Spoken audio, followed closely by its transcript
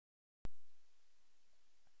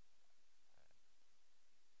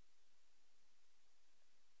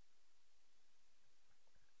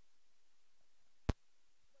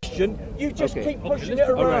question, you just keep pushing it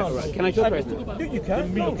around. All right. Can I talk right now? You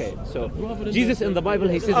can. Okay, so Jesus in the Bible,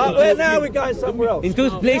 he says... now we're going somewhere else. In two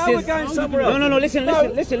places... Now we're going somewhere else. No, listen.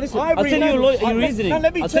 I'll tell you your reasoning.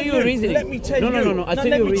 I'll tell you your reasoning. Let me tell you. No, I'll tell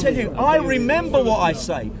you your reasoning. I remember what I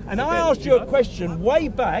say. And I asked you a question way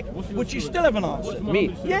back, which you still haven't answered.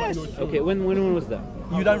 Me? Yes. Okay, when was that?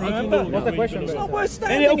 You don't remember? What's the question? It's not worth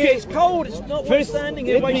standing here. It's cold. It's not worth standing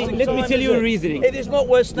here. Let me tell you a reasoning. It is not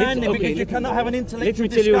worth standing because you cannot have an intellectual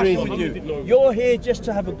discussion with you. You're here just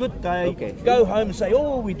to have a good day, go home and say,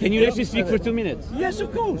 oh, we did. Can you let me speak for 2 minutes? Yes,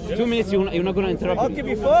 of course. 2 minutes, you're not going to interrupt me? I'll give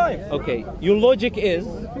you 5. Okay, your logic is...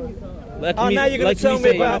 now you're going to tell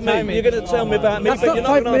me about me. You're going to tell me about me. That's not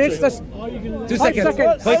 5 minutes, that's 2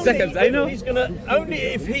 seconds. 5 seconds, I know. Only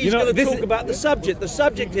if he's going to talk about the subject. The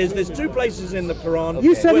subject is there's 2 places in the Quran.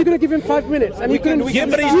 You said you're going to give him 5 minutes, and you couldn't. Yeah,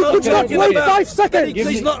 but he's not talking about 5 seconds.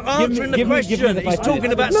 He's not answering the question. He's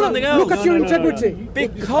talking about something else. Look at your integrity.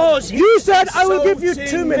 Because you said I will give you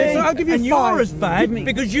 2 minutes, so I'll give you 5. And you're as bad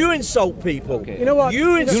because you insult people. You know what?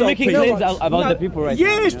 You insult You're making people. claims about the people right now.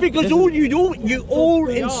 Yes, because you all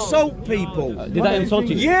insult people. Did I insult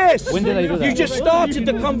you? Yes. When did I do that? You just started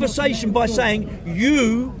the conversation by saying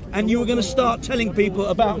you, and you were going to start telling people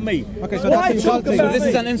about me. Okay, so that's insulting. So this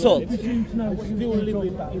is an insult.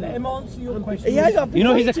 Let him answer your question. You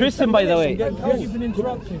know he's a Christian, by the way. You've been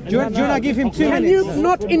interrupting. Do you want to give him 2 minutes? Can you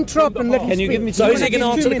not interrupt and let him speak? Can you give me 2 So is minutes? he going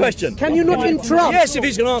to answer the question? Can you not interrupt? Yes, if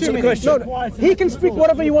he's going to answer the question. No, he can speak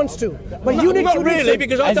whatever he wants to, but you need to Not really, listen.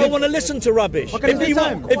 because I don't want to listen to rubbish.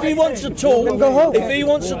 If he wants to talk, go home. if he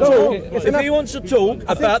wants to talk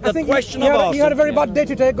about the question I've asked. You had a very bad day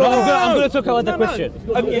today. Go home. I'm going to talk about the question.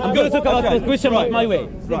 I'm going to talk about the question my way.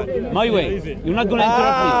 Right. My way. You're not going to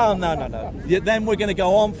interrupt me. No. Yeah, then we're going to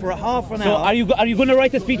go on for a half an hour. So are you going to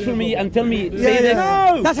write a speech for me and tell me say this?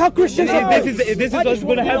 No. That's how Christians are. This is what's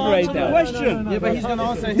going to happen right now. Question. Yeah, but he's going to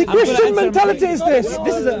answer. The Christian mentality is this.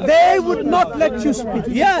 They would not let you speak.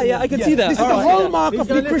 Yeah, I can see that. This is the hallmark of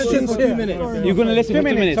the Christians here. You're going to listen for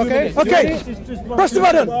 2 minutes. Okay. Press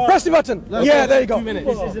the button. Yeah, there you go.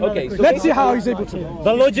 Okay. So let's see how he's able to.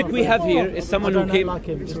 the logic we have here is someone who came.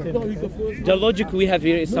 The logic we have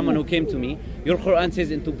here is someone who came to me. Your Quran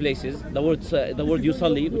says in 2 places the word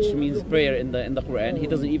yusalli, which means prayer in the Quran. He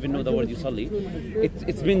doesn't even know the word yusalli.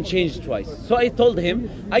 It's been changed twice. So I told him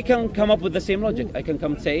I can come up with the same logic. I can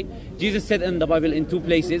come and say Jesus said in the Bible in 2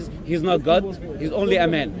 places he's not God, he's only a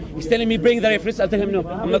man. He's telling me bring the reference. I'll tell him no,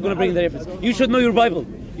 I'm not going to bring the reference. You should know your Bible.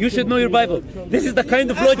 You should know your Bible. This is the kind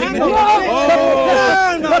of logic.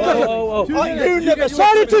 You never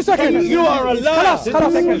Sorry, 2 seconds. You are a liar.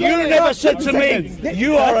 You never said to me,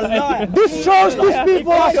 you are a liar. This shows these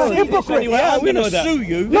people are hypocrites. I'm going to sue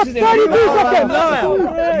you. Not 32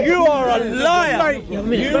 seconds. You are a liar. You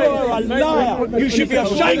are a liar. You should be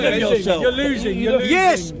ashamed of yourself. You're losing.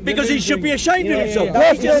 Yes, because he should be ashamed of himself.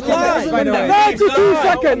 He just lied. 32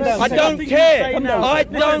 seconds. I don't care. I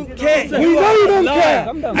don't care. We know you don't care.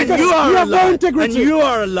 And you are a liar. integrity. And you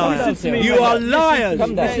are a liar. You are liars.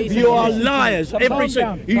 You are liars. Every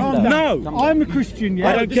single. No. I'm a Christian, yeah?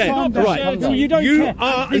 I don't care. Right. You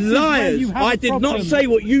are liars. I did not say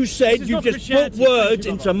what you said. You just put words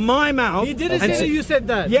into my mouth. He didn't say you said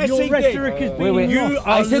that. Yes, your he rhetoric did. is being You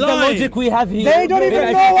are I said the lying. logic we have here. They don't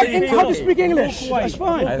even know how to speak English. That's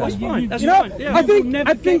fine. That's fine. That's You know, fine. Yeah.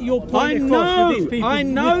 I think your point across to these people. I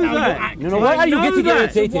know that. Why are you getting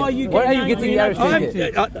irritated? Why are you getting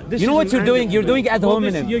irritated? You know what you're doing? You're doing ad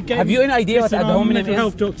hominem. Have you any idea what ad hominem is?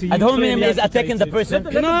 Ad hominem is attacking the person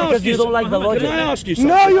because you don't like the logic. Can I ask you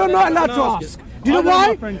something? no, you're not allowed to ask. Do you know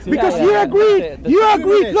why? Because you agreed. You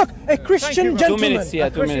agreed. Look, a Christian 2 gentleman minutes, 2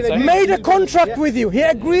 minutes. made a contract with you. He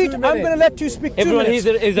agreed. I'm going to let you speak 2 Everyone minutes.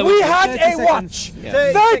 is a We had a watch.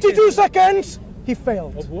 32 seconds. He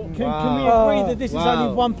failed. Can we agree that this is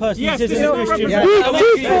only one person? Yes, who says this is it's Christian?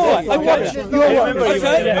 Be truthful. I watched your work.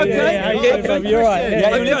 Okay. You're right.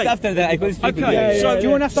 Yeah, you left after that. I couldn't speak with you. So Do you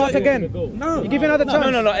want to start again? No. You give another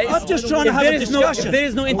chance. No. I'm just trying to have a discussion. If there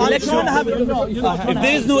is no intellectual, if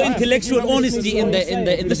there is no intellectual honesty in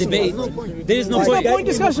the debate, there is no It's not point. point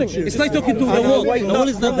discussing. It's like talking to the wall. The wall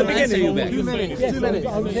is not going to answer you back. 2 minutes.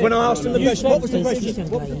 When I asked him the question, what was the question?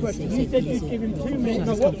 What was the question? You said you'd give him 2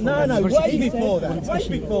 minutes. No, way before that. Way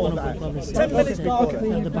before that. 10 minutes before that.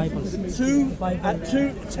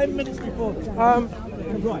 10 minutes before that.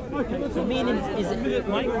 Right. The meaning is it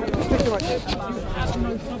right?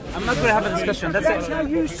 I'm not going to have a discussion. That's how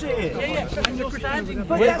you see it. And you're standing.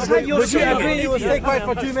 But that's how you're seeing it. You will stay quiet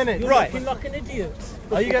for 2 minutes. Right. Like an idiot.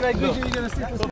 Are you going to agree? You're going to sit